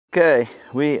Okay,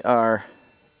 we are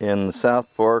in the South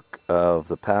Fork of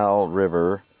the Powell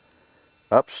River,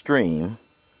 upstream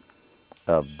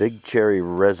of Big Cherry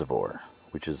Reservoir,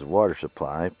 which is the water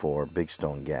supply for Big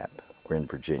Stone Gap. We're in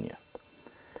Virginia.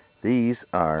 These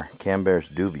are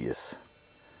Cambarus dubius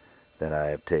that I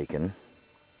have taken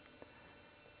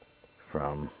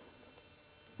from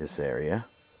this area.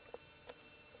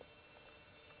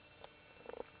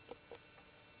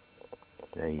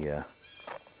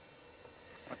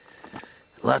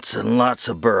 Lots and lots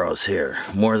of burrows here,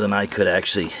 more than I could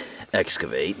actually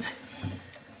excavate.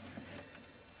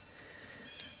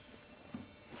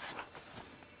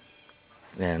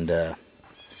 And it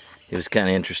was kind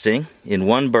of interesting. In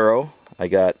one burrow, I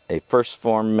got a first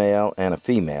form male and a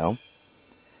female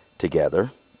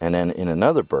together. And then in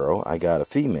another burrow, I got a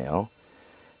female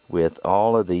with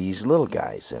all of these little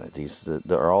guys in it. These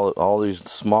are all these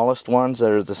smallest ones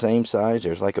that are the same size.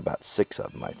 There's like about 6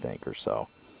 of them, I think, or so.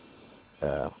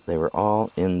 They were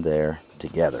all in there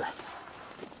together,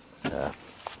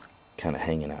 kind of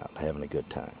hanging out, having a good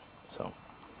time. So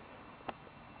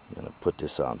I'm going to put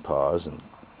this on pause, and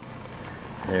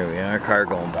there we are, car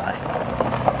going by.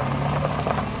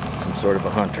 Some sort of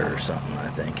a hunter or something, I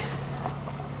think.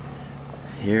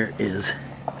 Here is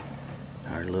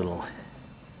our little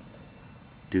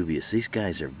dubius. These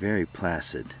guys are very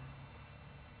placid.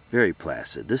 Very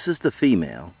placid. This is the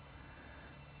female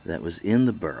that was in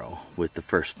the burrow with the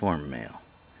first form male.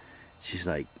 She's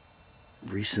like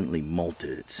recently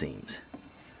molted, it seems.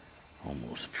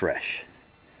 Almost fresh.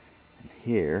 And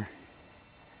here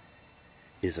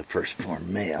is a first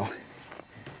form male.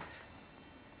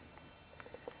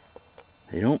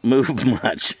 They don't move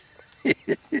much.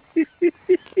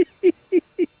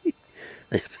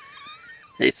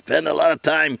 They spend a lot of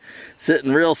time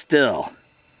sitting real still.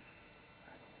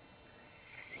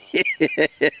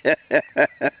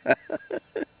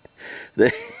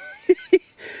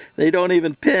 They don't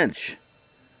even pinch.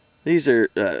 These are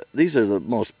the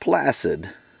most placid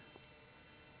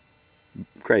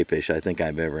crayfish I think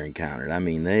I've ever encountered. I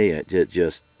mean, they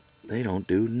don't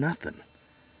do nothing.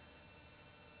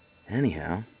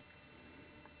 Anyhow,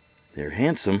 they're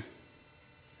handsome.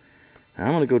 Now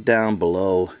I'm going to go down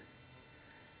below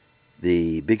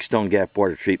the Big Stone Gap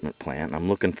water treatment plant. I'm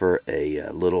looking for a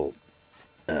little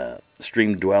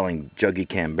stream-dwelling juggy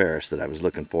Cambarus that I was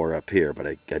looking for up here, but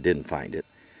I didn't find it.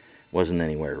 Wasn't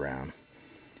anywhere around.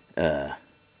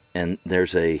 And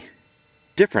there's a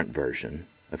different version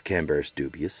of Cambarus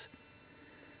dubius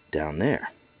down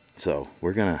there. So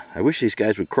I wish these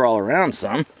guys would crawl around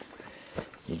some.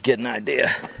 You'd get an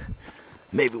idea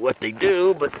maybe what they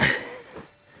do, but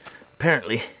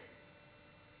apparently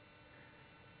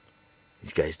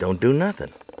these guys don't do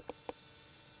nothing.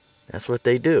 That's what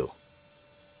they do.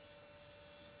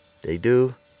 They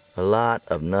do a lot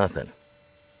of nothing.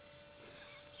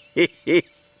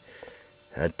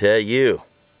 I tell you.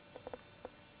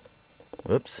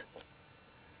 Whoops.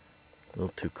 A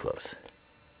little too close.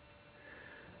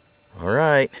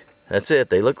 Alright, that's it.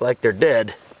 They look like they're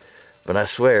dead, but I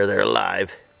swear they're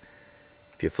alive.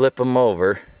 If you flip them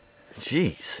over,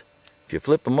 jeez. If you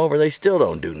flip them over, they still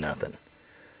don't do nothing.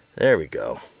 There we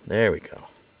go. There we go.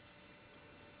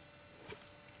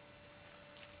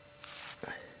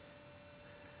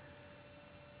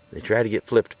 They try to get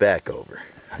flipped back over,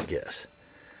 I guess.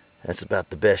 That's about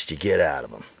the best you get out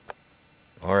of them.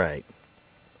 Alright.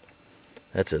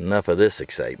 That's enough of this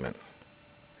excitement.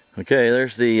 Okay,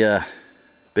 there's the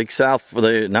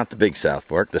not the Big South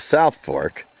Fork, the South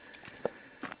Fork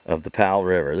of the Powell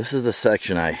River. This is the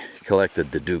section I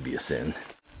collected the dubius in.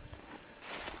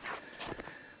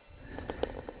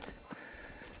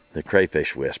 The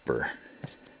crayfish whisperer,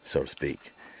 so to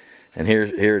speak. And here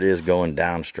it is going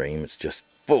downstream. It's just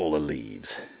full of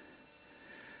leaves.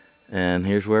 And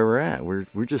here's where we're at. We're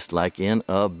just like in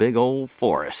a big old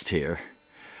forest here.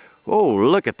 Whoa,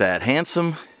 look at that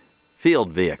handsome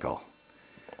field vehicle.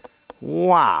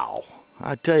 Wow.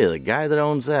 I tell you, the guy that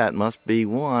owns that must be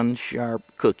one sharp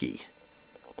cookie.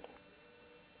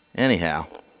 Anyhow,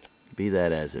 be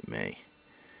that as it may,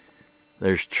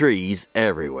 there's trees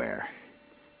everywhere.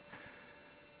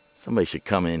 Somebody should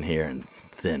come in here and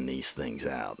thin these things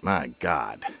out. My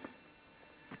God.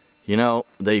 You know,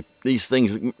 these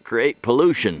things create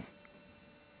pollution.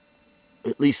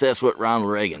 At least that's what Ronald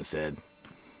Reagan said.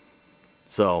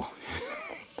 So,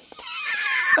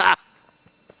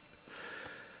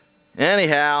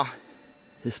 anyhow,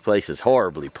 this place is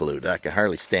horribly polluted. I can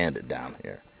hardly stand it down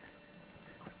here.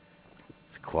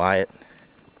 It's quiet.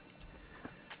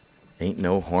 Ain't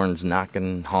no horns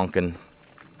knocking, honking.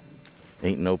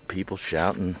 Ain't no people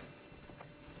shouting.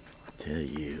 Tell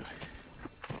you.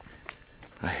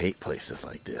 I hate places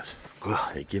like this.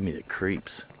 Ugh, they give me the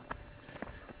creeps.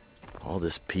 All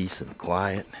this peace and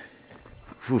quiet.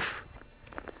 Oof.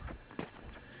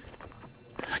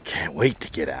 I can't wait to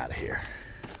get out of here.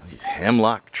 These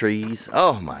hemlock trees.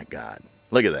 Oh my God.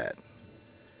 Look at that.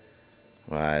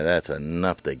 Why, that's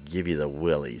enough to give you the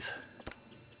willies.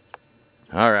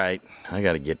 Alright, I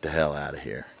gotta get the hell out of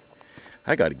here.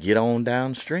 I gotta get on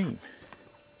downstream.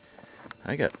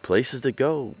 I got places to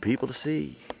go, people to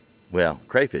see. Well,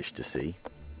 crayfish to see.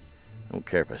 I don't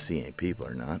care if I see any people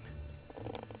or not.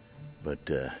 But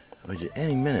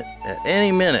any minute, at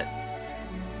any minute,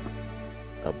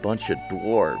 a bunch of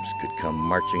dwarves could come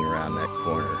marching around that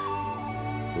corner,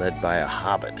 led by a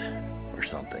hobbit or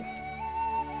something.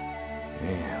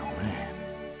 Yeah, man.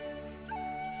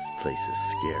 This place is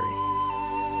scary.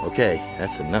 Okay,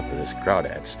 that's enough of this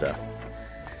crawdad stuff.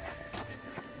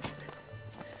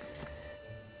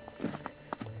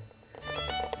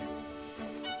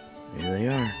 Here they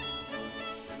are.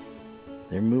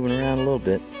 They're moving around a little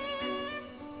bit.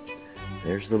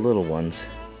 There's the little ones.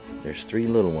 There's 3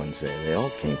 little ones there. They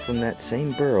all came from that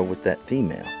same burrow with that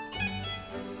female.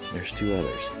 There's 2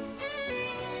 others.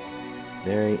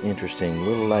 Very interesting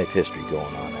little life history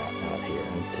going on out here.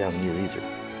 I'm telling you, these are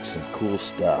some cool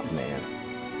stuff, man.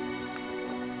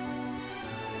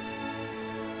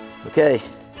 Okay.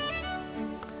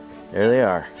 There they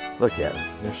are. Look at them.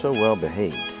 They're so well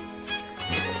behaved.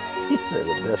 These are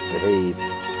the best behaved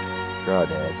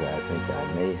crawdads I think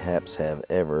I mayhaps have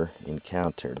ever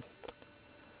encountered.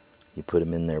 You put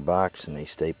them in their box and they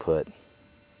stay put.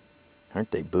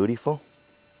 Aren't they beautiful?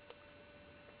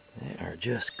 They are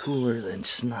just cooler than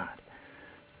snot.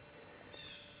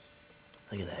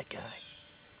 Look at that guy.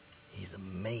 He's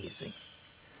amazing.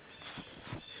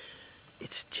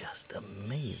 It's just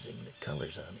amazing, the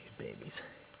colors on these babies.